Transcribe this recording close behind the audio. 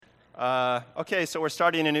Okay, so we're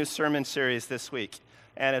starting a new sermon series this week,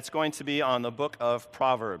 and it's going to be on the book of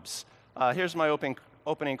Proverbs. Here's my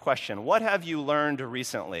opening question. What have you learned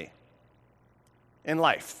recently in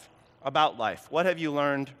life, about life? What have you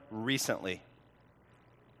learned recently?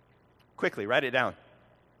 Quickly, write it down.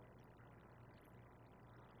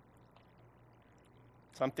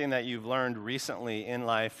 Something that you've learned recently in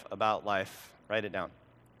life, about life. Write it down.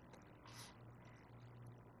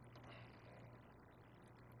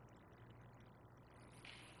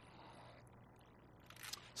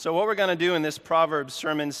 So what we're going to do in this Proverbs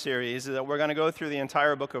sermon series is that we're going to go through the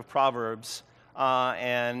entire book of Proverbs,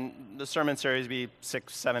 and the sermon series will be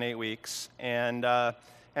 6, 7, 8 weeks. And the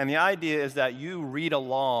idea is that you read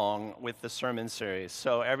along with the sermon series.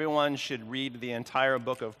 So everyone should read the entire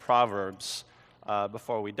book of Proverbs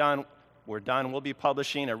before we're done. We'll be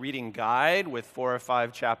publishing a reading guide with 4 or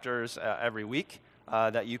 5 chapters every week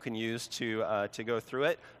that you can use to go through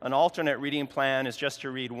it. An alternate reading plan is just to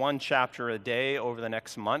read 1 chapter a day over the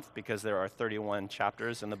next month, because there are 31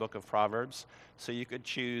 chapters in the book of Proverbs. So you could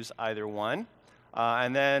choose either one.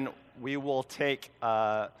 And then we will take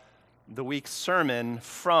the week's sermon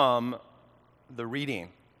from the reading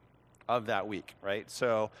of that week, right?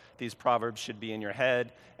 So these Proverbs should be in your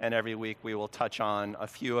head, and every week we will touch on a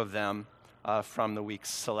few of them from the week's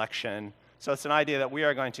selection. So it's an idea that we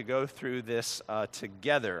are going to go through this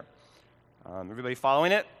together. Everybody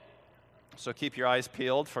following it? So keep your eyes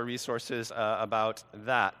peeled for resources about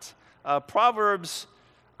that. Proverbs,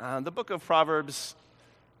 the book of Proverbs,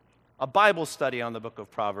 a Bible study on the book of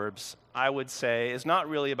Proverbs, I would say, is not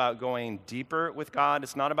really about going deeper with God.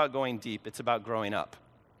 It's not about going deep. It's about growing up.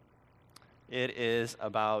 It is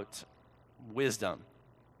about wisdom.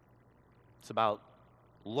 It's about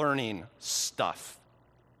learning stuff,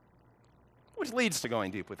 which leads to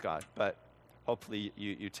going deep with God, but hopefully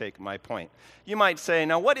you take my point. You might say,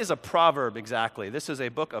 now what is a proverb exactly? This is a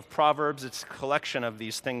book of Proverbs. It's a collection of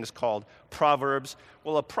these things called proverbs.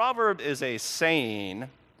 Well, a proverb is a saying.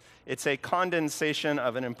 It's a condensation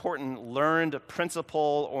of an important learned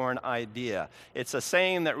principle or an idea. It's a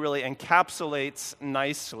saying that really encapsulates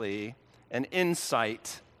nicely an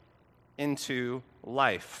insight into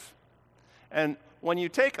life. And when you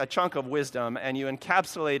take a chunk of wisdom and you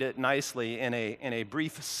encapsulate it nicely in a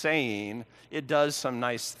brief saying, it does some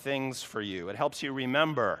nice things for you. It helps you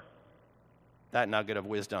remember that nugget of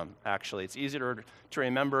wisdom, actually. It's easier to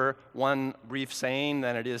remember one brief saying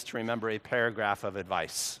than it is to remember a paragraph of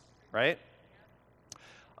advice, right?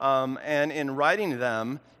 And in writing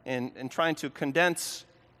them, in trying to condense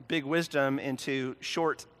big wisdom into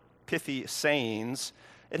short, pithy sayings,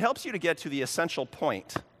 it helps you to get to the essential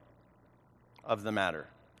point of the matter,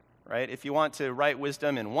 right? If you want to write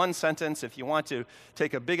wisdom in one sentence, if you want to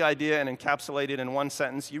take a big idea and encapsulate it in one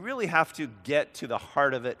sentence, you really have to get to the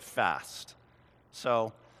heart of it fast.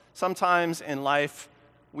 So sometimes in life,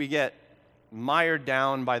 we get mired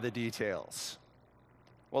down by the details.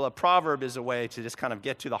 Well, a proverb is a way to just kind of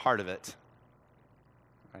get to the heart of it,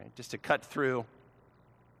 right? Just to cut through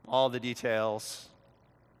all the details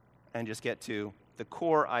and just get to the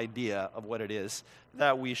core idea of what it is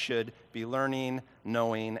that we should be learning,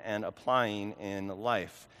 knowing, and applying in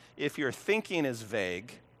life. If your thinking is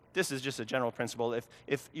vague, this is just a general principle.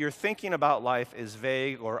 If your thinking about life is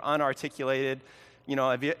vague or unarticulated, you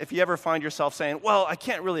know, if you ever find yourself saying, well, I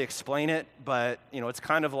can't really explain it, but, you know, it's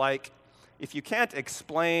kind of like, if you can't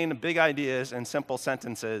explain big ideas in simple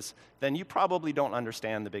sentences, then you probably don't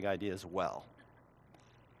understand the big ideas well.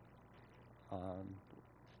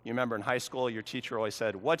 You remember in high school, your teacher always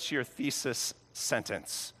said, what's your thesis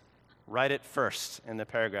sentence? Write it first in the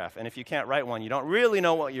paragraph. And if you can't write one, you don't really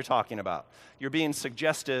know what you're talking about. You're being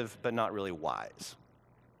suggestive, but not really wise.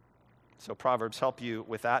 So Proverbs help you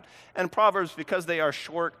with that. And Proverbs, because they are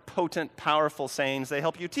short, potent, powerful sayings, they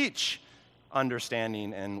help you teach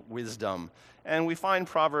understanding and wisdom. And we find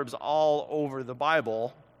Proverbs all over the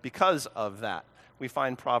Bible because of that. We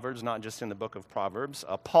find Proverbs not just in the book of Proverbs.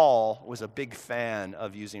 Paul was a big fan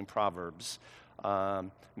of using Proverbs,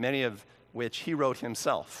 many of which he wrote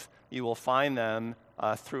himself. You will find them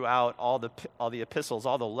throughout all the epistles,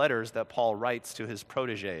 all the letters that Paul writes to his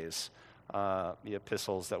protégés, the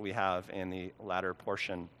epistles that we have in the latter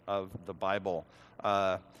portion of the Bible.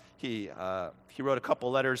 He wrote a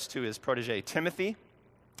couple letters to his protégé Timothy,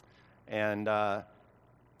 and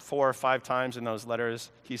 4 or 5 times in those letters,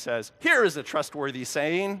 he says, here is a trustworthy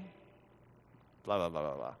saying, blah, blah, blah,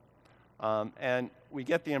 blah, blah. And we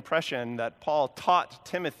get the impression that Paul taught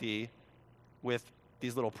Timothy with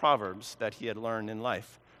these little proverbs that he had learned in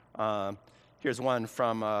life. Here's one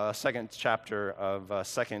from 2nd chapter of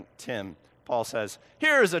 2 Tim. Paul says,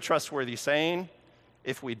 here is a trustworthy saying,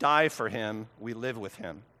 If we die for him, we live with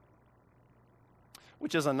him.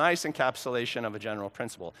 Which is a nice encapsulation of a general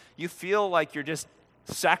principle. You feel like you're just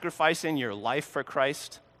sacrificing your life for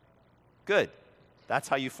Christ? Good. That's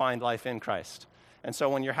how you find life in Christ. And so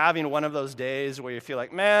when you're having one of those days where you feel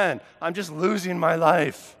like, man, I'm just losing my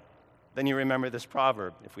life, then you remember this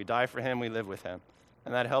proverb. If we die for him, we live with him.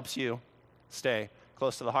 And that helps you stay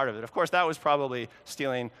close to the heart of it. Of course, that was probably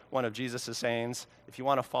stealing one of Jesus' sayings. If you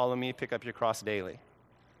want to follow me, pick up your cross daily,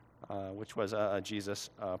 which was a Jesus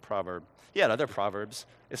proverb. He had other proverbs.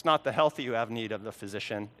 It's not the healthy who have need of the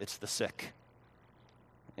physician, it's the sick.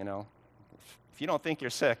 You know, if you don't think you're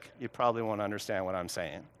sick, you probably won't understand what I'm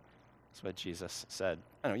saying. That's what Jesus said.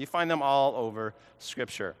 I know, you find them all over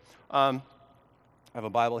Scripture. I have a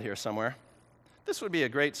Bible here somewhere. This would be a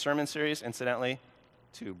great sermon series, incidentally,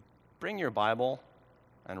 to bring your Bible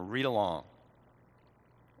and read along.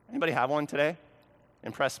 Anybody have one today?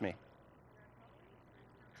 Impress me.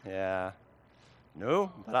 Yeah.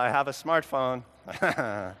 No, but I have a smartphone.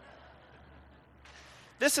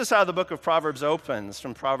 This is how the book of Proverbs opens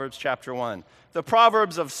from Proverbs chapter 1. The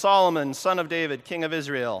Proverbs of Solomon, son of David, king of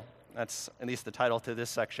Israel. That's at least the title to this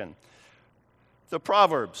section. The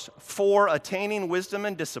Proverbs, for attaining wisdom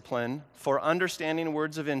and discipline, for understanding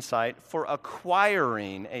words of insight, for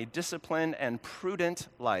acquiring a disciplined and prudent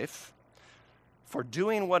life, for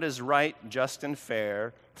doing what is right, just, and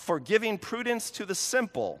fair, for giving prudence to the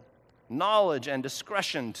simple, knowledge and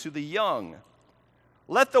discretion to the young.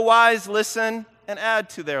 Let the wise listen and add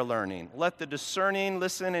to their learning. Let the discerning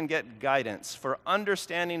listen and get guidance, for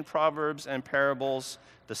understanding proverbs and parables,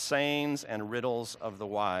 the sayings and riddles of the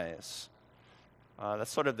wise.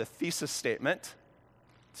 That's sort of the thesis statement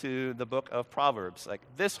to the book of Proverbs. Like,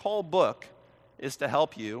 this whole book is to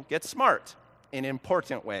help you get smart in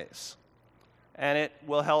important ways. And it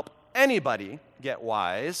will help anybody get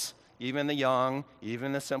wise, even the young,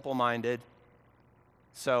 even the simple-minded.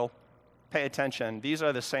 So pay attention. These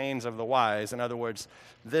are the sayings of the wise. In other words,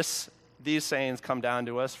 these sayings come down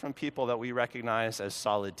to us from people that we recognize as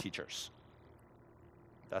solid teachers.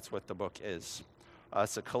 That's what the book is.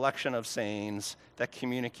 It's a collection of sayings that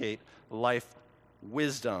communicate life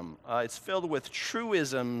wisdom. It's filled with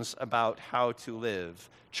truisms about how to live.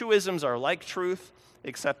 Truisms are like truth,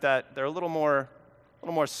 except that they're a little more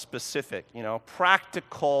specific,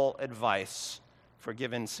 practical advice for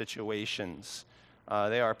given situations.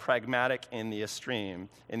 They are pragmatic in the extreme.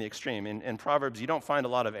 In Proverbs, you don't find a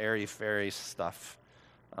lot of airy-fairy stuff.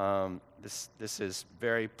 This is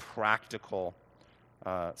very practical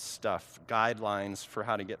stuff, guidelines for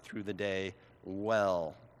how to get through the day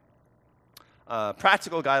well.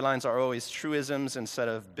 Practical guidelines are always truisms instead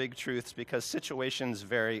of big truths because situations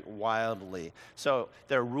vary wildly. So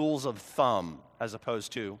they're rules of thumb as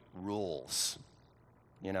opposed to rules,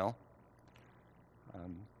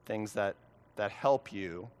 things that help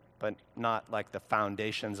you, but not like the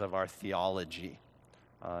foundations of our theology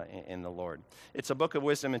in the Lord. It's a book of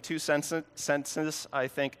wisdom in two senses, I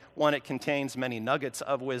think. One, it contains many nuggets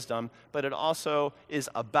of wisdom, but it also is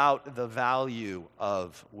about the value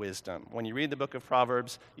of wisdom. When you read the book of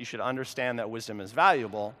Proverbs, you should understand that wisdom is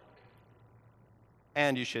valuable,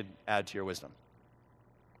 and you should add to your wisdom.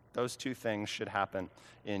 Those two things should happen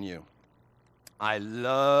in you. I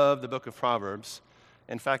love the book of Proverbs.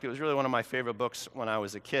 In fact, it was really one of my favorite books when I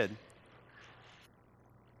was a kid.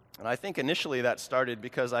 And I think initially that started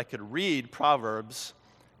because I could read Proverbs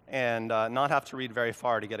and not have to read very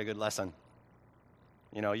far to get a good lesson.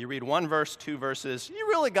 You read one verse, two verses, you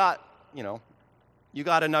really got, you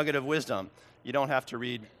got a nugget of wisdom. You don't have to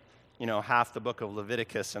read, half the book of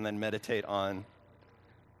Leviticus and then meditate on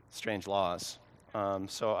strange laws.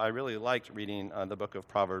 So I really liked reading the book of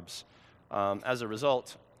Proverbs. As a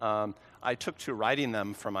result, I took to writing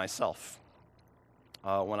them for myself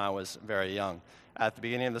when I was very young. At the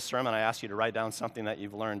beginning of the sermon, I asked you to write down something that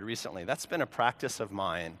you've learned recently. That's been a practice of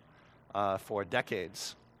mine for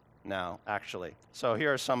decades now, actually. So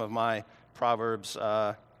here are some of my Proverbs.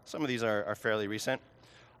 Some of these are fairly recent.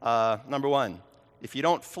 Number one, if you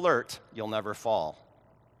don't flirt, you'll never fall.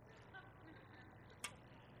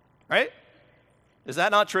 Right? Is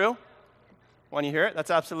that not true? When you hear it,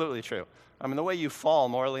 that's absolutely true. I mean, the way you fall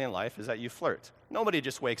morally in life is that you flirt. Nobody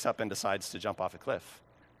just wakes up and decides to jump off a cliff.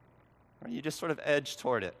 You just sort of edge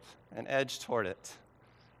toward it and edge toward it.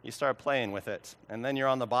 You start playing with it, and then you're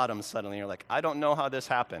on the bottom suddenly. You're like, I don't know how this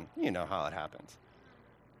happened. You know how it happened.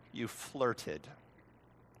 You flirted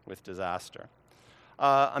with disaster.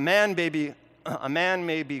 A man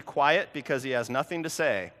may be quiet because he has nothing to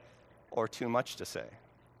say or too much to say.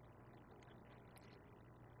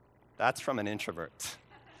 That's from an introvert.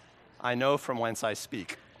 I know from whence I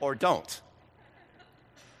speak, or don't.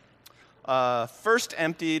 First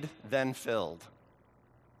emptied, then filled.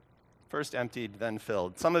 First emptied, then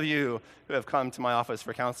filled. Some of you who have come to my office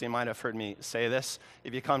for counseling might have heard me say this.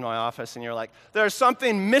 If you come to my office and you're like, there's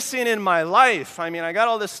something missing in my life. I mean, I got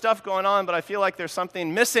all this stuff going on, but I feel like there's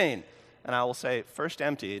something missing. And I will say, first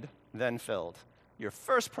emptied, then filled. Your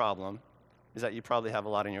first problem is that you probably have a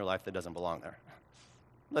lot in your life that doesn't belong there.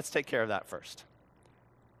 Let's take care of that first.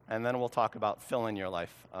 And then we'll talk about filling your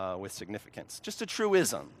life with significance. Just a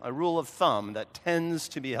truism, a rule of thumb that tends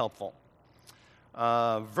to be helpful.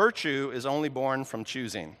 Virtue is only born from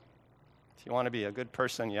choosing. If you want to be a good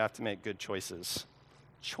person, you have to make good choices.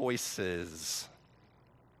 Choices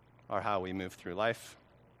are how we move through life.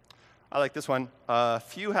 I like this one.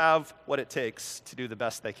 Few have what it takes to do the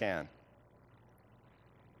best they can.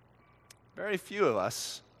 Very few of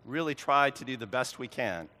us really try to do the best we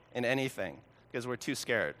can in anything because we're too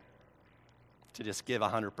scared to just give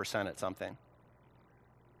 100% at something.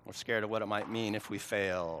 We're scared of what it might mean if we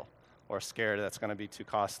fail, or scared that's going to be too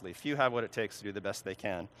costly. Few have what it takes to do the best they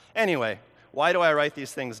can. Anyway, why do I write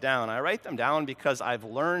these things down? I write them down because I've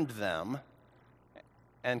learned them,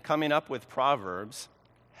 and coming up with Proverbs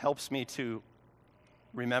helps me to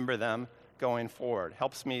remember them going forward,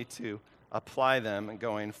 helps me to apply them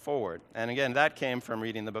going forward. And again, that came from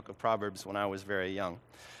reading the book of Proverbs when I was very young.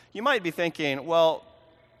 You might be thinking, well,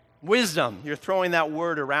 wisdom, you're throwing that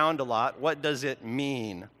word around a lot. What does it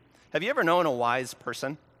mean? Have you ever known a wise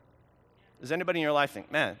person? Does anybody in your life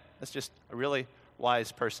think, man, that's just a really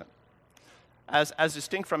wise person? As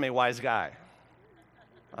distinct from a wise guy.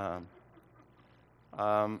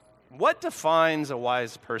 What defines a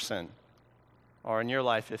wise person? Or in your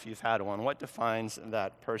life, if you've had one, what defines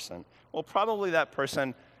that person? Well, probably that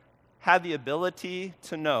person had the ability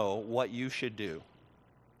to know what you should do.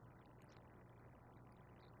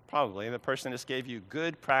 Probably the person just gave you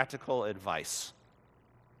good practical advice.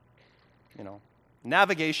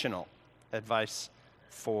 Navigational advice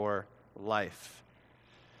for life.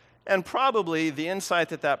 And probably the insight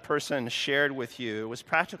that person shared with you was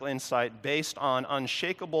practical insight based on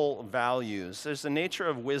unshakable values. There's the nature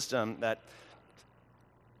of wisdom that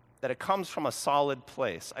it comes from a solid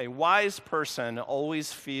place. A wise person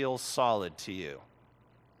always feels solid to you.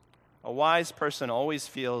 A wise person always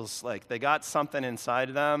feels like they got something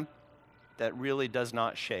inside them that really does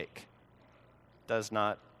not shake, does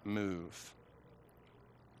not move.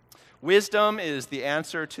 Wisdom is the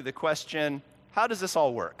answer to the question, how does this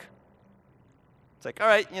all work? It's like, all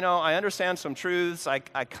right, I understand some truths. I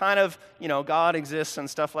kind of, God exists and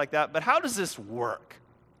stuff like that. But how does this work?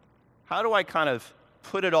 How do I kind of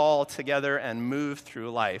put it all together and move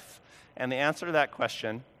through life? And the answer to that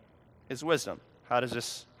question is wisdom. How does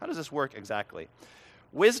this work exactly?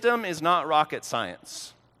 Wisdom is not rocket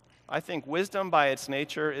science. I think wisdom by its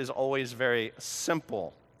nature is always very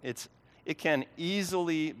simple. It can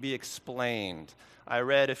easily be explained. I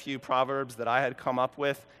read a few Proverbs that I had come up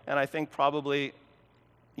with, and I think probably,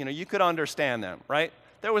 you could understand them, right?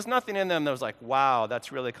 There was nothing in them that was like, wow,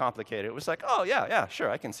 that's really complicated. It was like, oh, yeah, sure,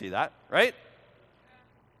 I can see that, right?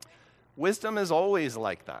 Wisdom is always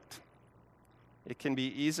like that. It can be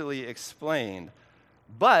easily explained,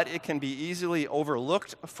 but it can be easily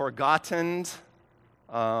overlooked, forgotten,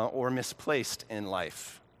 or misplaced in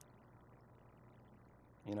life.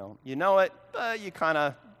 You know it, but you kind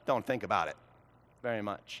of don't think about it very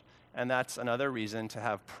much. And that's another reason to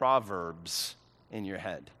have Proverbs in your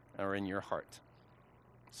head or in your heart,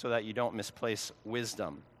 so that you don't misplace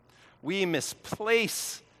wisdom. We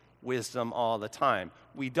misplace wisdom all the time.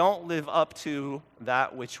 We don't live up to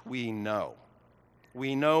that which we know.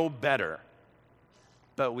 We know better,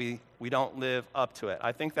 but we don't live up to it.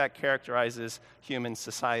 I think that characterizes human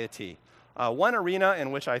society. One arena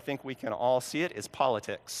in which I think we can all see it is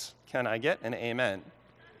politics. Can I get an amen?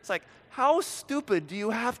 It's like, how stupid do you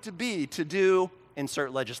have to be to do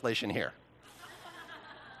insert legislation here?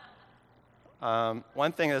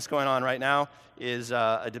 One thing that's going on right now is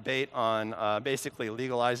a debate on basically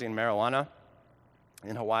legalizing marijuana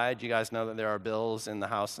in Hawaii. Do you guys know that there are bills in the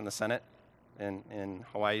House and the Senate in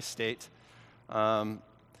Hawaii State? I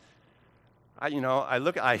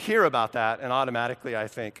hear about that, and automatically I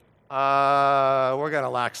think, we're going to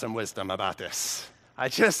lack some wisdom about this. I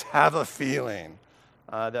just have a feeling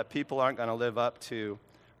that people aren't going to live up to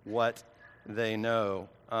what they know.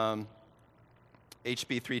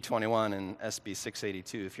 HB 321 and SB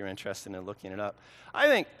 682, if you're interested in looking it up. I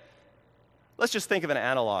think, let's just think of an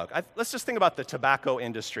analog. Let's just think about the tobacco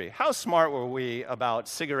industry. How smart were we about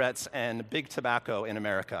cigarettes and big tobacco in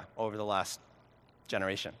America over the last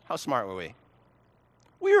generation? How smart were we?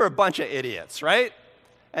 We were a bunch of idiots, right?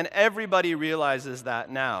 And everybody realizes that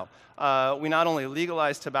now. We not only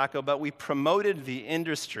legalized tobacco, but we promoted the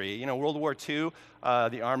industry. You know, World War II,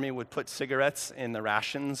 the Army would put cigarettes in the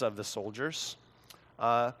rations of the soldiers.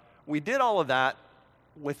 We did all of that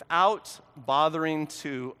without bothering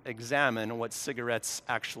to examine what cigarettes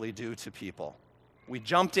actually do to people. We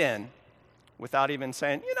jumped in without even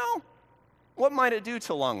saying, you know, what might it do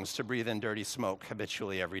to lungs to breathe in dirty smoke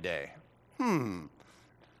habitually every day?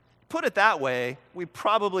 Put it that way, we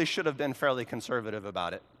probably should have been fairly conservative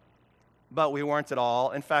about it. But we weren't at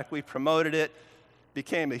all. In fact, we promoted it,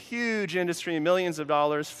 became a huge industry. Millions of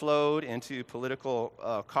dollars flowed into political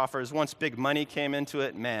coffers. Once big money came into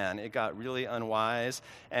it, man, it got really unwise.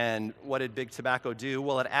 And what did big tobacco do?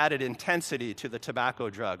 Well, it added intensity to the tobacco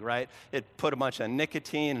drug, right? It put a bunch of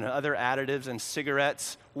nicotine and other additives in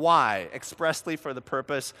cigarettes. Why? Expressly for the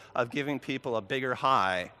purpose of giving people a bigger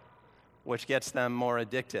high, which gets them more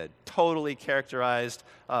addicted. Totally characterized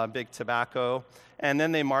big tobacco. And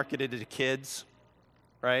then they marketed it to kids,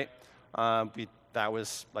 right? That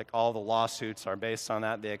was like all the lawsuits are based on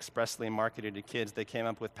that. They expressly marketed to kids. They came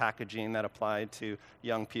up with packaging that applied to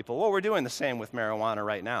young people. Well, we're doing the same with marijuana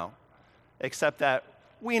right now, except that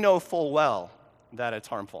we know full well that it's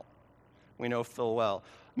harmful. We know full well.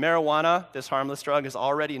 Marijuana, this harmless drug, is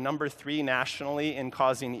already number 3 nationally in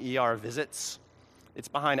causing ER visits. It's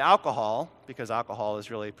behind alcohol, because alcohol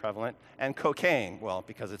is really prevalent, and cocaine, well,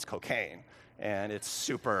 because it's cocaine, and it's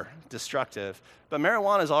super destructive. But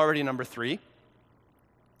marijuana is already number 3.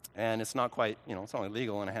 And it's not quite, you know, it's only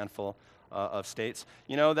legal in a handful of states.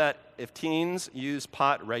 You know that if teens use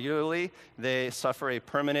pot regularly, they suffer a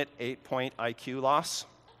permanent 8-point IQ loss?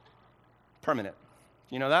 Permanent.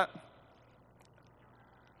 You know that?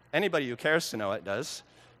 Anybody who cares to know it does.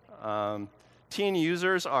 Teen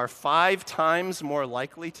users are 5 times more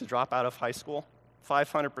likely to drop out of high school.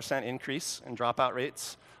 500% increase in dropout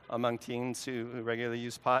rates among teens who regularly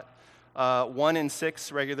use pot. 1 in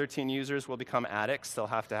 6 regular teen users will become addicts. They'll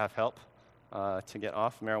have to have help to get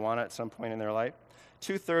off marijuana at some point in their life.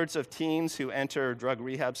 2/3 of teens who enter drug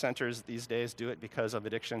rehab centers these days do it because of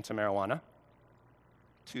addiction to marijuana.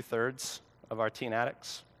 2/3 of our teen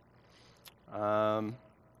addicts.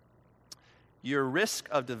 Your risk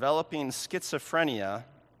of developing schizophrenia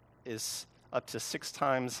is up to 6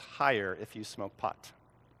 times higher if you smoke pot.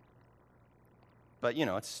 But, you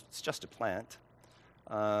know, it's just a plant.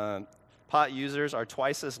 Pot users are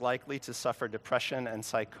twice as likely to suffer depression and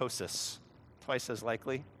psychosis. Twice as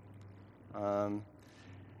likely.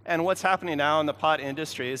 And what's happening now in the pot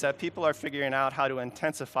industry is that people are figuring out how to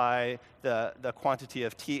intensify the quantity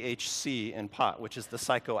of THC in pot, which is the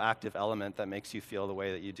psychoactive element that makes you feel the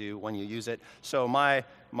way that you do when you use it. So my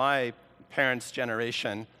parents'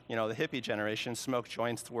 generation, you know, the hippie generation, smoked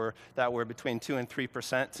joints that were between 2 and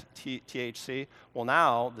 3% THC. Well,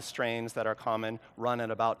 now the strains that are common run at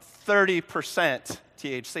about 30%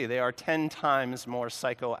 THC. They are 10 times more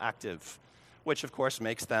psychoactive, which of course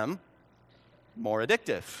makes them more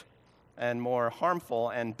addictive and more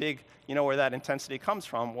harmful and big. You know where that intensity comes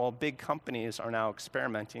from? Well, big companies are now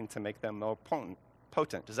experimenting to make them more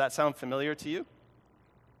potent. Does that sound familiar to you?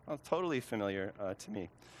 Well, totally familiar to me.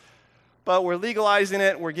 But we're legalizing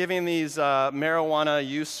it. We're giving these marijuana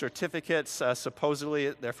use certificates.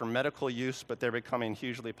 Supposedly, they're for medical use, but they're becoming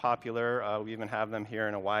hugely popular. We even have them here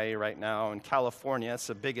in Hawaii right now. In California, it's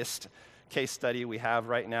the biggest case study we have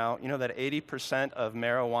right now. You know that 80% of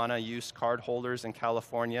marijuana use card holders in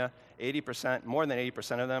California, 80%, more than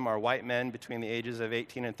 80% of them are white men between the ages of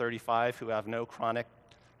 18 and 35 who have no chronic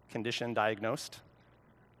condition diagnosed,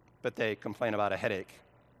 but they complain about a headache.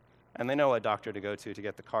 And they know what doctor to go to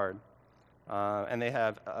get the card. And they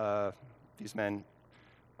have, these men,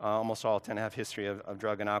 almost all tend to have history of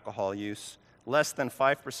drug and alcohol use. Less than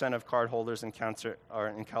 5% of cardholders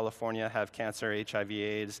in California have cancer,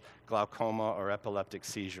 HIV/AIDS, glaucoma, or epileptic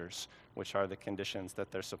seizures, which are the conditions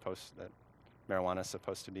that that marijuana is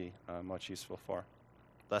supposed to be most useful for.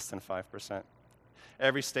 Less than 5%.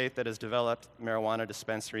 Every state that has developed marijuana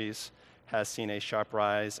dispensaries has seen a sharp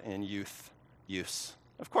rise in youth use.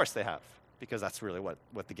 Of course they have, because that's really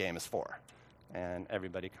what the game is for. And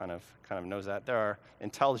everybody kind of knows that. There are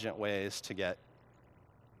intelligent ways to get,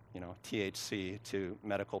 you know, THC to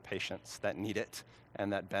medical patients that need it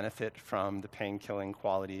and that benefit from the pain-killing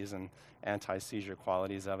qualities and anti-seizure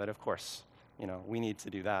qualities of it. Of course, you know, we need to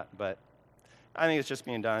do that, but I think it's just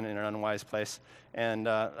being done in an unwise place, and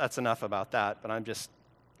that's enough about that. But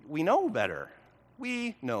we know better.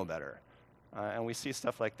 We know better, and we see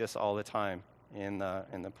stuff like this all the time in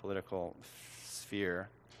the political sphere.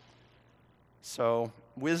 So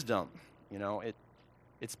wisdom, you know,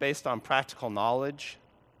 it's based on practical knowledge.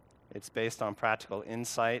 It's based on practical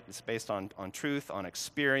insight. It's based on truth, on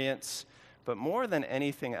experience. But more than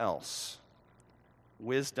anything else,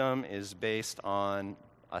 wisdom is based on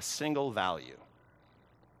a single value.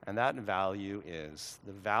 And that value is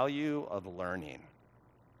the value of learning.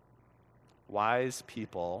 Wise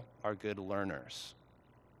people are good learners.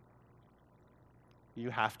 You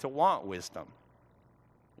have to want wisdom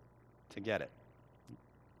to get it.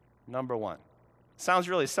 Number one. Sounds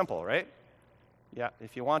really simple, right? Yeah,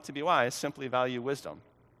 if you want to be wise, simply value wisdom.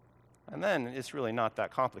 And then it's really not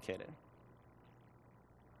that complicated.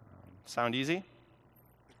 Sound easy?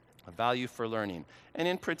 A value for learning. And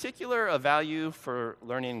in particular, a value for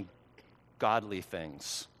learning godly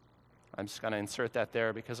things. I'm just going to insert that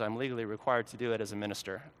there because I'm legally required to do it as a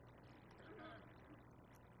minister.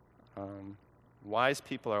 Wise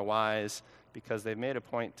people are wise because they've made a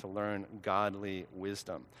point to learn godly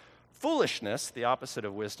wisdom. Foolishness, the opposite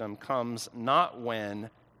of wisdom, comes not when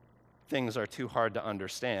things are too hard to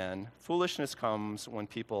understand. Foolishness comes when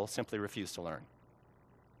people simply refuse to learn.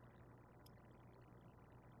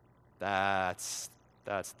 That's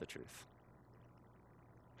the truth.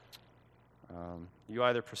 You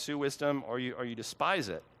either pursue wisdom or you despise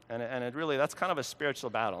it. And it really, that's kind of a spiritual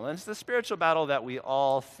battle. And it's the spiritual battle that we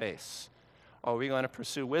all face. Are we going to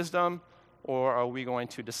pursue wisdom, or are we going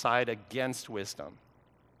to decide against wisdom?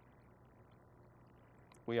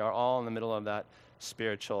 We are all in the middle of that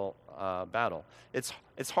spiritual battle.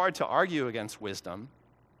 It's hard to argue against wisdom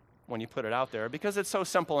when you put it out there because it's so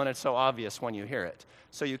simple and it's so obvious when you hear it.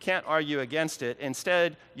 So you can't argue against it.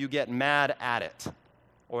 Instead, you get mad at it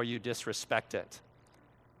or you disrespect it.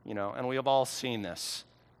 And we have all seen this.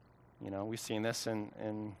 We've seen this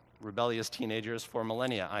in rebellious teenagers for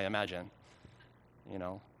millennia, I imagine.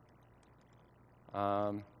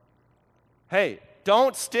 Hey,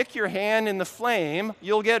 don't stick your hand in the flame,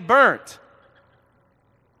 you'll get burnt.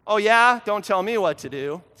 Oh yeah? Don't tell me what to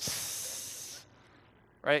do.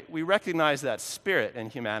 Right? We recognize that spirit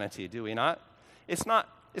in humanity, do we not? It's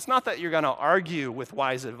not that you're going to argue with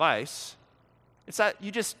wise advice. It's that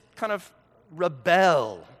you just kind of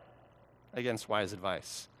rebel against wise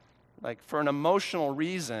advice. Like for an emotional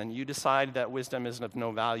reason, you decide that wisdom is of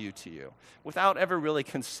no value to you without ever really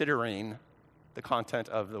considering the content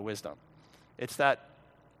of the wisdom. It's that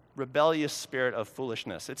rebellious spirit of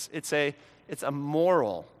foolishness. It's a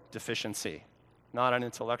moral deficiency, not an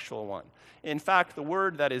intellectual one. In fact, the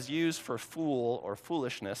word that is used for fool or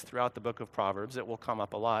foolishness throughout the book of Proverbs, it will come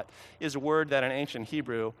up a lot, is a word that in ancient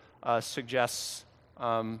Hebrew suggests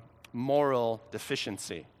moral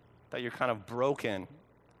deficiency, that you're kind of broken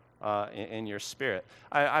in your spirit.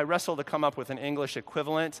 I wrestle to come up with an English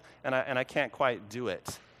equivalent, and I can't quite do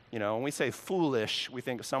it. When we say foolish, we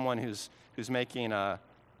think of someone who's making a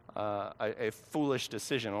foolish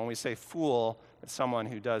decision. When we say fool, it's someone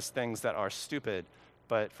who does things that are stupid.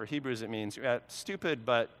 But for Hebrews, it means stupid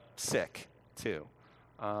but sick too.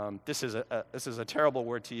 This is a terrible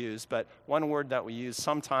word to use, but one word that we use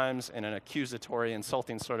sometimes in an accusatory,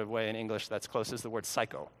 insulting sort of way in English that's close is the word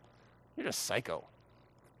psycho. You're just psycho.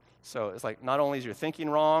 So it's like not only is your thinking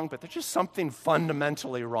wrong, but there's just something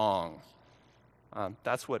fundamentally wrong.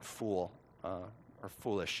 That's what fool or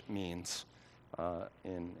foolish means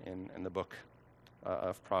in the book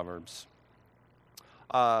of Proverbs.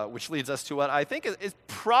 Which leads us to what I think is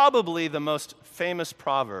probably the most famous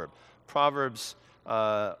proverb. Proverbs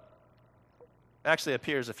actually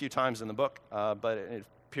appears a few times in the book, but it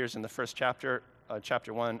appears in the first chapter,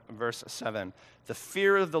 chapter 1, verse 7. The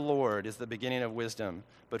fear of the Lord is the beginning of wisdom,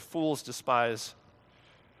 but fools despise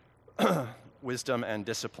wisdom and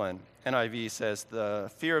discipline. NIV says,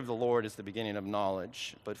 the fear of the Lord is the beginning of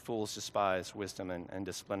knowledge, but fools despise wisdom and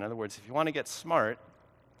discipline. In other words, if you want to get smart,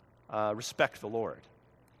 respect the Lord.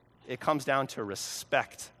 It comes down to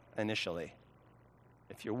respect initially.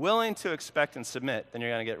 If you're willing to expect and submit, then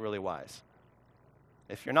you're going to get really wise.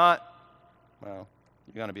 If you're not, well,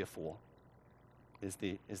 you're going to be a fool, is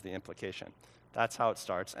the implication. That's how it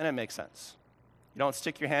starts, and it makes sense. You don't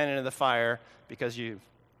stick your hand into the fire because you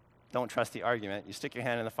don't trust the argument. You stick your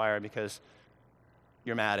hand in the fire because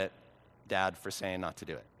you're mad at Dad for saying not to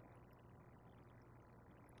do it.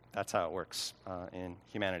 That's how it works in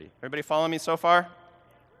humanity. Everybody follow me so far?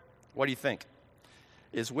 What do you think?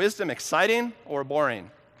 Is wisdom exciting or boring?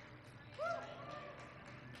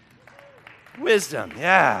 Wisdom,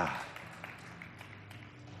 yeah.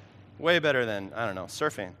 Way better than,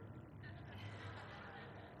 surfing.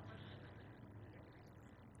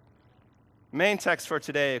 Main text for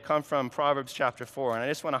today come from Proverbs chapter 4, and I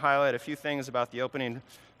just want to highlight a few things about the opening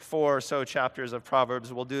 4 or so chapters of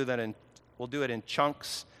Proverbs. We'll do it in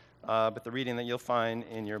chunks, but the reading that you'll find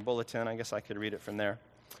in your bulletin, I guess I could read it from there.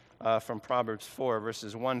 from Proverbs 4,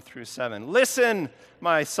 verses 1 through 7. Listen,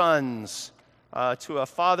 my sons, to a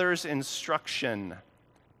father's instruction.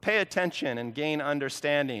 Pay attention and gain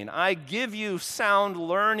understanding. I give you sound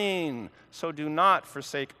learning, so do not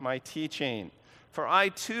forsake my teaching. For I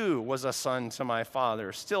too was a son to my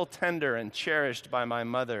father, still tender and cherished by my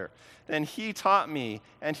mother. Then he taught me,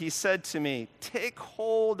 and he said to me, take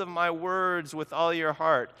hold of my words with all your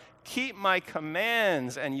heart. Keep my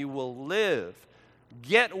commands, and you will live.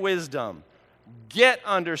 Get wisdom. Get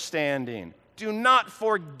understanding. Do not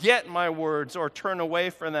forget my words or turn away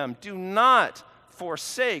from them. Do not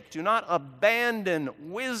forsake, do not abandon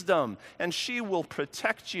wisdom, and she will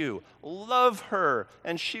protect you. Love her,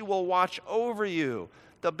 and she will watch over you.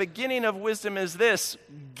 The beginning of wisdom is this: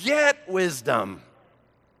 get wisdom.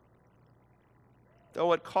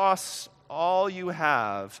 Though it costs all you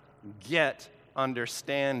have, get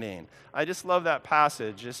understanding. I just love that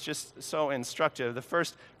passage. It's just so instructive. The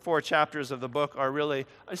first 4 chapters of the book are really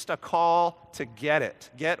just a call to get it.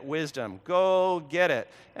 Get wisdom. Go get it.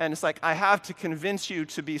 And it's like, I have to convince you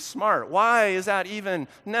to be smart. Why is that even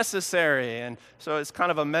necessary? And so it's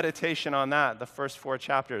kind of a meditation on that, the first 4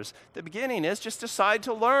 chapters. The beginning is just decide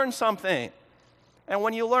to learn something. And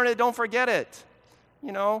when you learn it, don't forget it.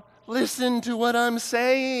 Listen to what I'm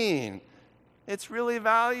saying. It's really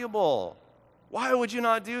valuable. Why would you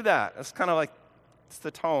not do that? It's kind of like, it's the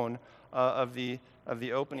tone of the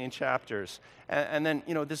opening chapters. And then,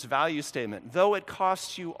 this value statement, though it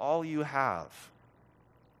costs you all you have,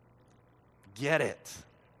 get it.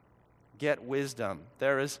 Get wisdom.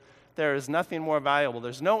 There is nothing more valuable.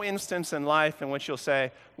 There's no instance in life in which you'll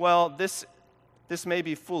say, well, this may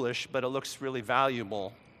be foolish, but it looks really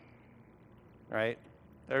valuable, right?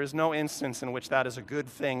 There is no instance in which that is a good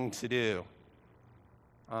thing to do.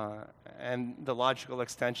 And the logical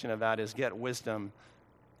extension of that is get wisdom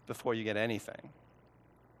before you get anything.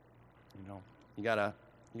 You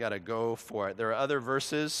gotta go for it. There are other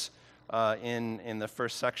verses in the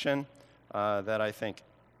first section that I think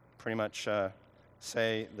pretty much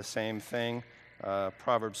say the same thing.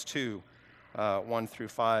 Proverbs 2, 1 through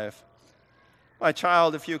 5. My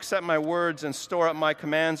child, if you accept my words and store up my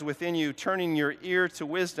commands within you, turning your ear to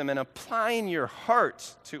wisdom and applying your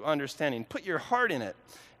heart to understanding, put your heart in it.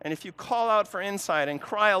 And if you call out for insight and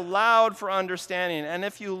cry aloud for understanding, and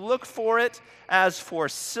if you look for it as for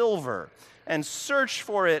silver and search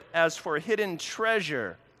for it as for hidden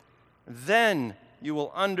treasure, then you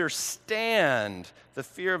will understand the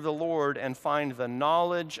fear of the Lord and find the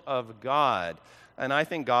knowledge of God. And I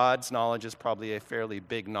think God's knowledge is probably a fairly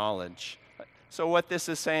big knowledge. So what this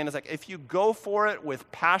is saying is, like, if you go for it with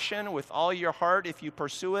passion, with all your heart, if you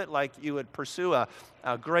pursue it like you would pursue a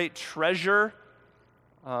great treasure,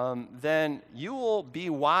 then you will be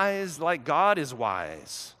wise like God is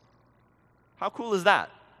wise. How cool is that?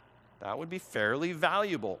 That would be fairly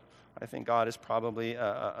valuable. I think God is probably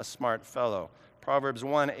a smart fellow. Proverbs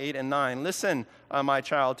 1, 8 and 9. Listen, my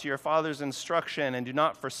child, to your father's instruction, and do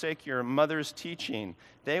not forsake your mother's teaching.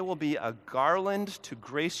 They will be a garland to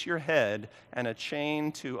grace your head and a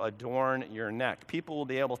chain to adorn your neck. People will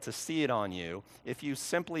be able to see it on you if you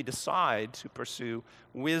simply decide to pursue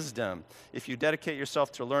wisdom. If you dedicate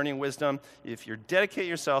yourself to learning wisdom, if you dedicate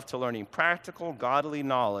yourself to learning practical, godly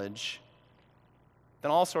knowledge,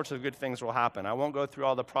 then all sorts of good things will happen. I won't go through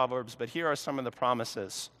all the Proverbs, but here are some of the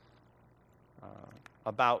promises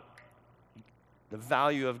about the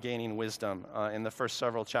value of gaining wisdom in the first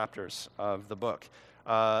several chapters of the book.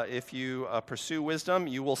 If you pursue wisdom,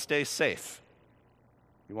 you will stay safe.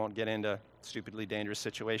 You won't get into stupidly dangerous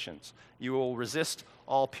situations. You will resist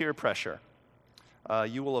all peer pressure.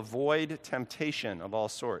 You will avoid temptation of all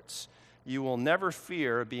sorts. You will never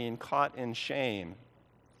fear being caught in shame.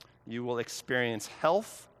 You will experience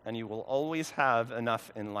health, and you will always have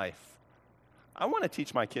enough in life. I want to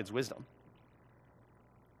teach my kids wisdom.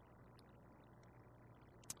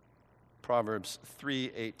 Proverbs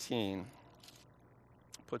 3:18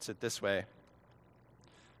 puts it this way: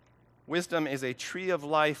 wisdom is a tree of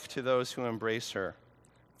life to those who embrace her.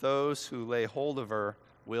 Those who lay hold of her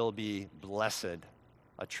will be blessed.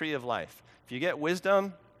 A tree of life. If you get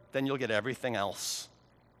wisdom, then you'll get everything else.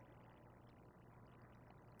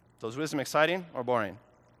 So is wisdom exciting or boring?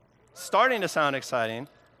 Starting to sound exciting.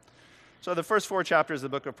 So the first 4 chapters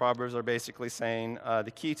of the book of Proverbs are basically saying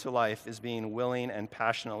the key to life is being willing and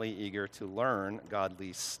passionately eager to learn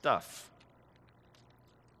godly stuff.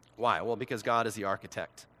 Why? Well, because God is the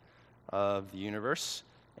architect of the universe,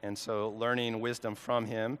 and so learning wisdom from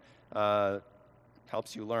him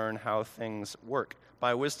helps you learn how things work.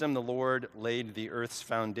 By wisdom, the Lord laid the earth's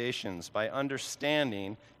foundations. By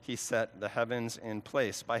understanding, he set the heavens in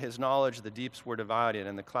place. By his knowledge, the deeps were divided,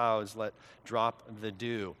 and the clouds let drop the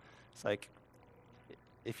dew. It's like,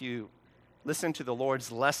 if you listen to the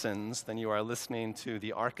Lord's lessons, then you are listening to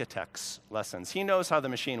the architect's lessons. He knows how the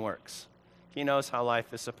machine works. He knows how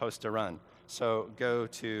life is supposed to run. So go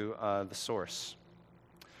to the source.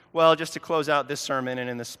 Well, just to close out this sermon, and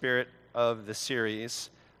in the spirit of the series,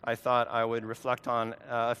 I thought I would reflect on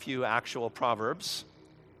a few actual proverbs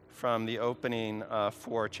from the opening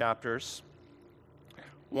 4 chapters,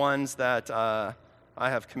 ones that I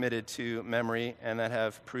have committed to memory and that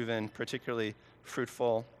have proven particularly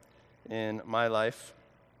fruitful in my life.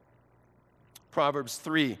 Proverbs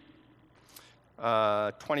 3,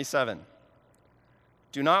 27.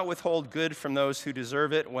 Do not withhold good from those who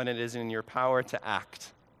deserve it when it is in your power to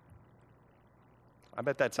act. I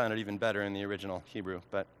bet that sounded even better in the original Hebrew,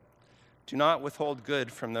 but do not withhold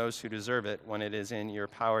good from those who deserve it when it is in your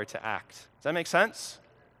power to act. Does that make sense?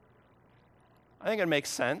 I think it makes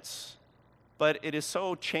sense, but it is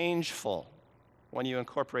so changeful when you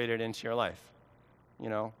incorporate it into your life. You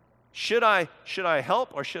know, should I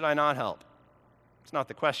help or should I not help? It's not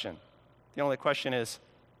the question. The only question is,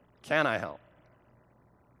 can I help?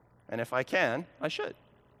 And if I can, I should.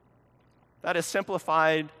 That has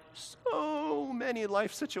simplified so many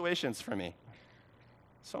life situations for me.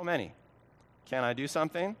 So many. Can I do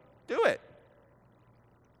something? Do it.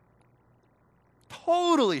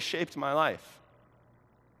 Totally shaped my life.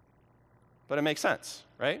 But it makes sense,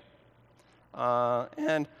 right?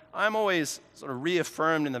 And I'm always sort of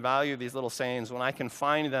reaffirmed in the value of these little sayings when I can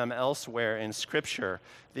find them elsewhere in Scripture.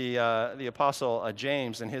 The Apostle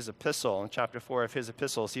James, in his epistle, in chapter 4 of his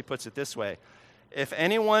epistles, he puts it this way: if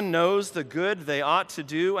anyone knows the good they ought to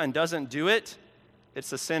do and doesn't do it,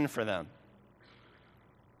 it's a sin for them.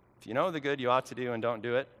 If you know the good you ought to do and don't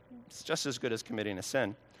do it, it's just as good as committing a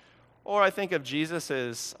sin. Or I think of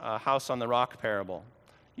Jesus' house on the rock parable.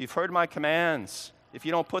 You've heard my commands. If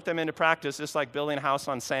you don't put them into practice, it's like building a house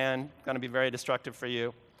on sand, going to be very destructive for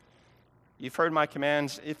you. You've heard my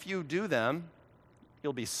commands. If you do them,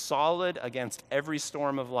 you'll be solid against every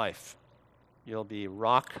storm of life. You'll be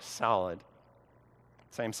rock solid.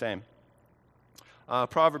 Same.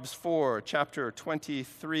 Proverbs 4, chapter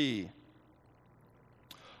 23.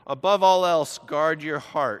 Above all else, guard your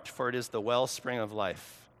heart, for it is the wellspring of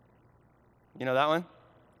life. You know that one?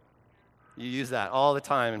 You use that all the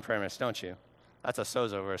time in prayer minutes, don't you? That's a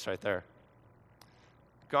sozo verse right there.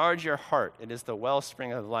 Guard your heart. It is the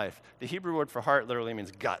wellspring of life. The Hebrew word for heart literally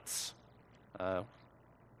means guts,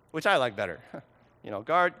 which I like better. You know,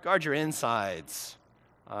 guard your insides,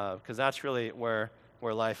 because that's really where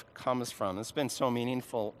life comes from. It's been so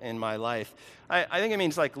meaningful in my life. I think it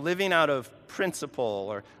means like living out of principle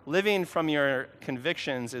or living from your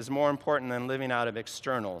convictions is more important than living out of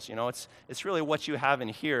externals. You know, it's really what you have in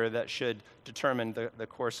here that should determine the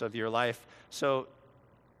course of your life. So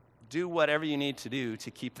do whatever you need to do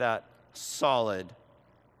to keep that solid.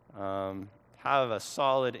 Have a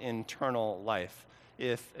solid internal life.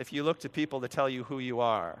 If you look to people to tell you who you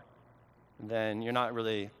are, then you're not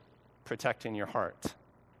really protecting your heart.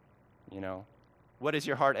 You know, what is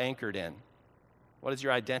your heart anchored in? What is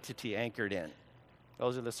your identity anchored in?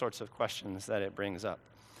 Those are the sorts of questions that it brings up.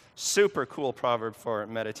 Super cool proverb for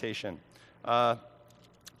meditation.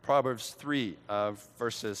 Proverbs 3,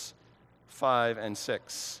 verses 5 and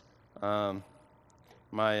 6.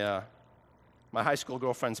 My high school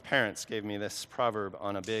girlfriend's parents gave me this proverb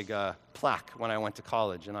on a big plaque when I went to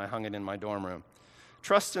college, and I hung it in my dorm room.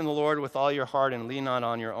 Trust in the Lord with all your heart and lean not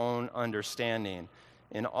on your own understanding.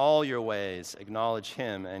 In all your ways acknowledge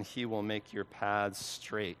him, and he will make your paths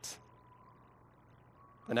straight.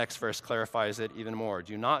 The next verse clarifies it even more.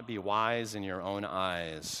 Do not be wise in your own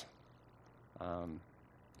eyes,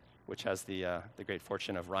 which has the great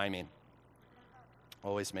fortune of rhyming.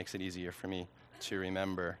 Always makes it easier for me to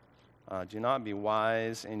remember. Do not be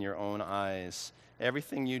wise in your own eyes.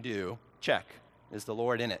 Everything you do, check, is the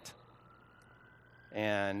Lord in it.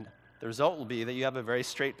 And the result will be that you have a very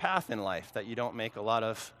straight path in life, that you don't make a lot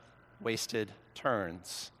of wasted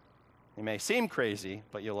turns. You may seem crazy,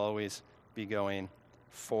 but you'll always be going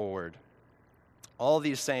forward. All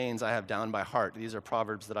these sayings I have down by heart. These are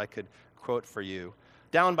proverbs that I could quote for you.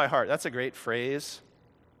 Down by heart, that's a great phrase.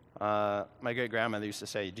 My great-grandmother used to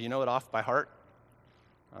say, do you know it off by heart?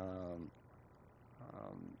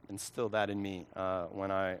 Instilled that in me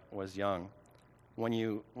when I was young. When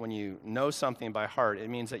you know something by heart, it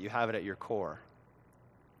means that you have it at your core,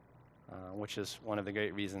 which is one of the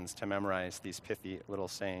great reasons to memorize these pithy little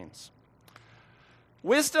sayings.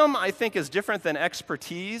 Wisdom, I think, is different than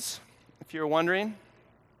expertise, if you're wondering.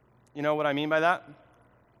 You know what I mean by that?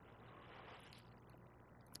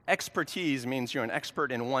 Expertise means you're an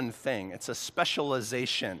expert in one thing. It's a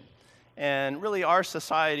specialization. And really, our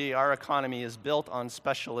society, our economy is built on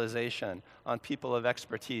specialization, on people of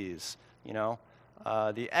expertise. You know,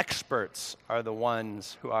 the experts are the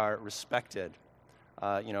ones who are respected.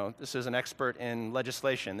 This is an expert in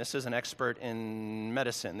legislation. This is an expert in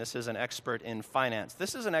medicine. This is an expert in finance.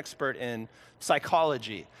 This is an expert in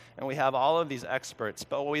psychology. And we have all of these experts.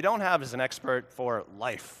 But what we don't have is an expert for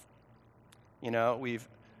life. You know,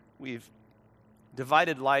 we've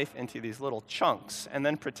divided life into these little chunks and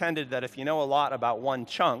then pretended that if you know a lot about one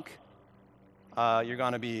chunk, you're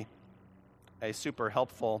going to be a super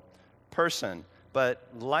helpful person. But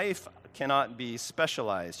life cannot be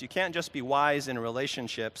specialized. You can't just be wise in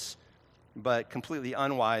relationships, but completely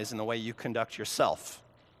unwise in the way you conduct yourself.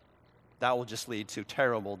 That will just lead to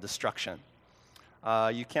terrible destruction.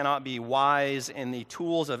 You cannot be wise in the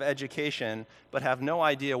tools of education, but have no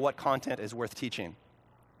idea what content is worth teaching.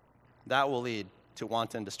 That will lead to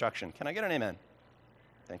wanton destruction. Can I get an amen?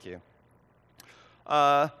 Thank you.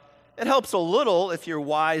 It helps a little if you're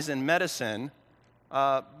wise in medicine,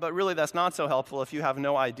 but really that's not so helpful if you have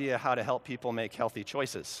no idea how to help people make healthy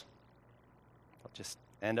choices. They'll just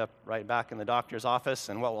end up right back in the doctor's office,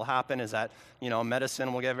 and what will happen is that,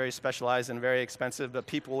 medicine will get very specialized and very expensive, but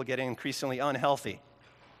people will get increasingly unhealthy.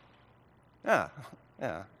 Yeah,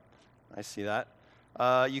 I see that.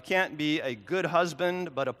 You can't be a good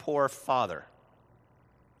husband, but a poor father.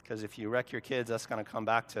 Because if you wreck your kids, that's going to come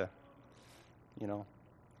back to,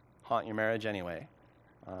 haunt your marriage anyway.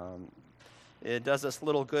 It does us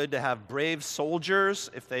little good to have brave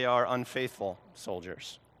soldiers if they are unfaithful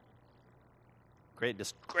soldiers. Great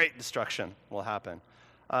destruction will happen.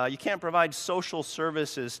 You can't provide social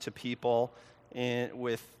services to people in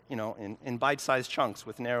bite-sized chunks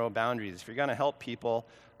with narrow boundaries. If you're going to help people,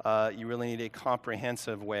 you really need a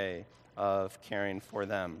comprehensive way of caring for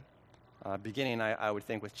them. Beginning, I would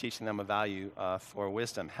think, with teaching them a value for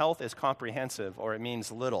wisdom. Health is comprehensive, or it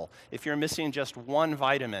means little. If you're missing just one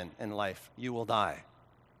vitamin in life, you will die.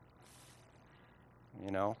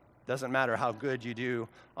 Doesn't matter how good you do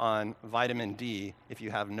on vitamin D if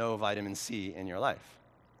you have no vitamin C in your life.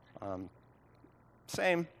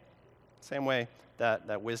 Same way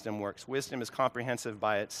that wisdom works. Wisdom is comprehensive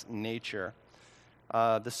by its nature.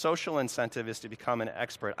 The social incentive is to become an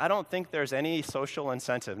expert. I don't think there's any social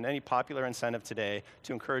incentive, any popular incentive today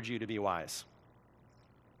to encourage you to be wise.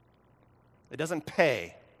 It doesn't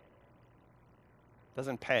pay. It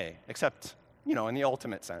doesn't pay, except, in the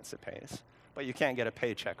ultimate sense it pays. But you can't get a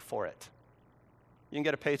paycheck for it. You can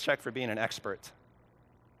get a paycheck for being an expert.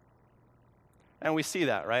 And we see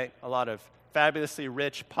that, right? A lot of fabulously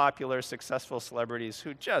rich, popular, successful celebrities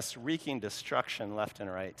who just wreaking destruction left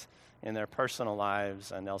and right in their personal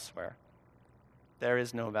lives and elsewhere. There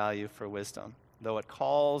is no value for wisdom, though it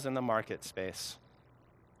calls in the market space,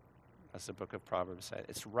 as the book of Proverbs said.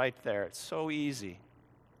 It's right there. It's so easy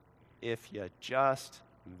if you just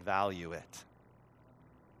value it,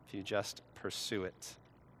 if you just pursue it.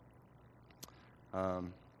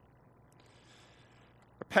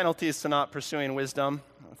 Penalties to not pursuing wisdom.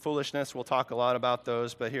 Foolishness, we'll talk a lot about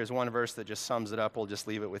those, but here's one verse that just sums it up. We'll just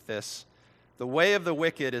leave it with this. The way of the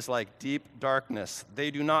wicked is like deep darkness. They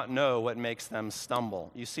do not know what makes them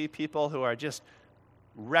stumble. You see people who are just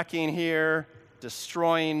wrecking here,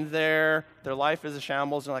 destroying there. Their life is a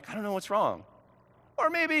shambles. They're like, I don't know what's wrong. Or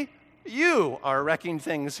maybe you are wrecking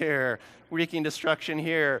things here, wreaking destruction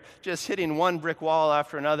here, just hitting one brick wall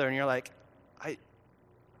after another, and you're like,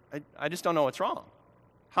 I just don't know what's wrong.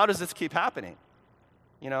 How does this keep happening?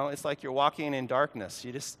 It's like you're walking in darkness.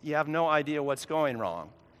 You have no idea what's going wrong,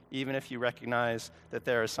 even if you recognize that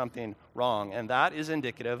there is something wrong. And that is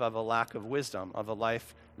indicative of a lack of wisdom, of a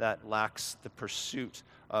life that lacks the pursuit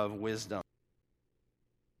of wisdom.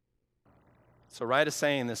 So write a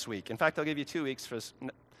saying this week. In fact, I'll give you 2 weeks for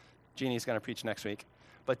Jeannie's going to preach next week.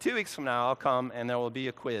 But 2 weeks from now, I'll come and there will be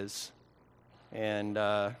a quiz. And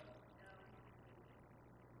you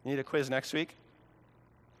need a quiz next week?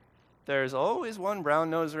 There's always one brown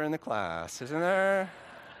noser in the class, isn't there?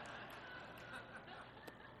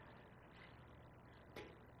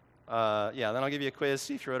 Then I'll give you a quiz,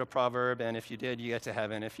 see if you wrote a proverb, and if you did, you get to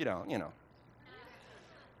heaven. If you don't,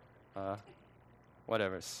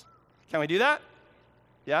 whatever. Can we do that?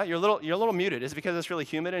 Yeah, you're a little muted. Is it because it's really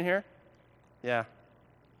humid in here? Yeah.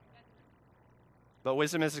 But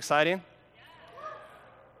wisdom is exciting?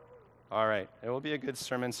 All right. It will be a good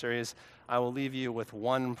sermon series. I will leave you with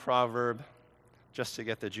one proverb just to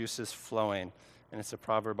get the juices flowing. And it's a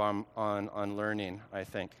proverb on learning, I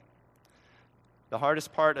think. The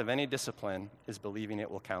hardest part of any discipline is believing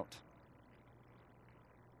it will count.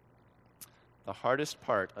 The hardest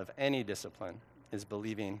part of any discipline is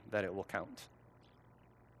believing that it will count.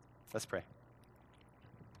 Let's pray.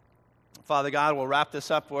 Father God, we'll wrap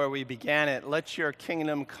this up where we began it. Let your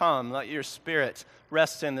kingdom come. Let your Spirit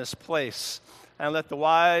rest in this place. And let the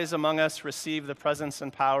wise among us receive the presence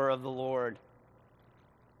and power of the Lord.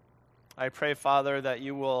 I pray, Father, that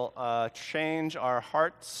you will change our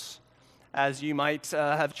hearts as you might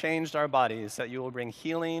have changed our bodies, that you will bring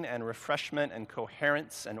healing and refreshment and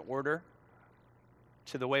coherence and order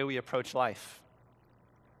to the way we approach life.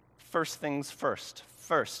 First things first.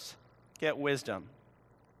 First, get wisdom.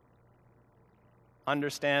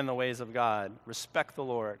 Understand the ways of God. Respect the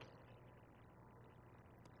Lord.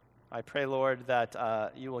 I pray, Lord,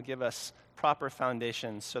 that you will give us proper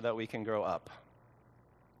foundations so that we can grow up.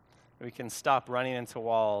 We can stop running into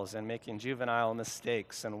walls and making juvenile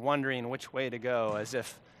mistakes and wondering which way to go as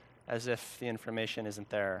if the information isn't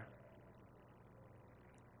there.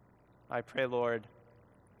 I pray, Lord,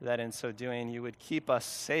 that in so doing you would keep us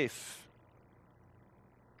safe,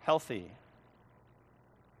 healthy,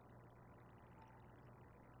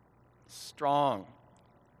 strong,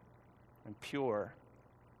 and pure.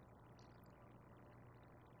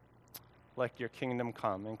 Let your kingdom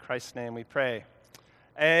come. In Christ's name we pray.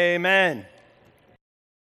 Amen.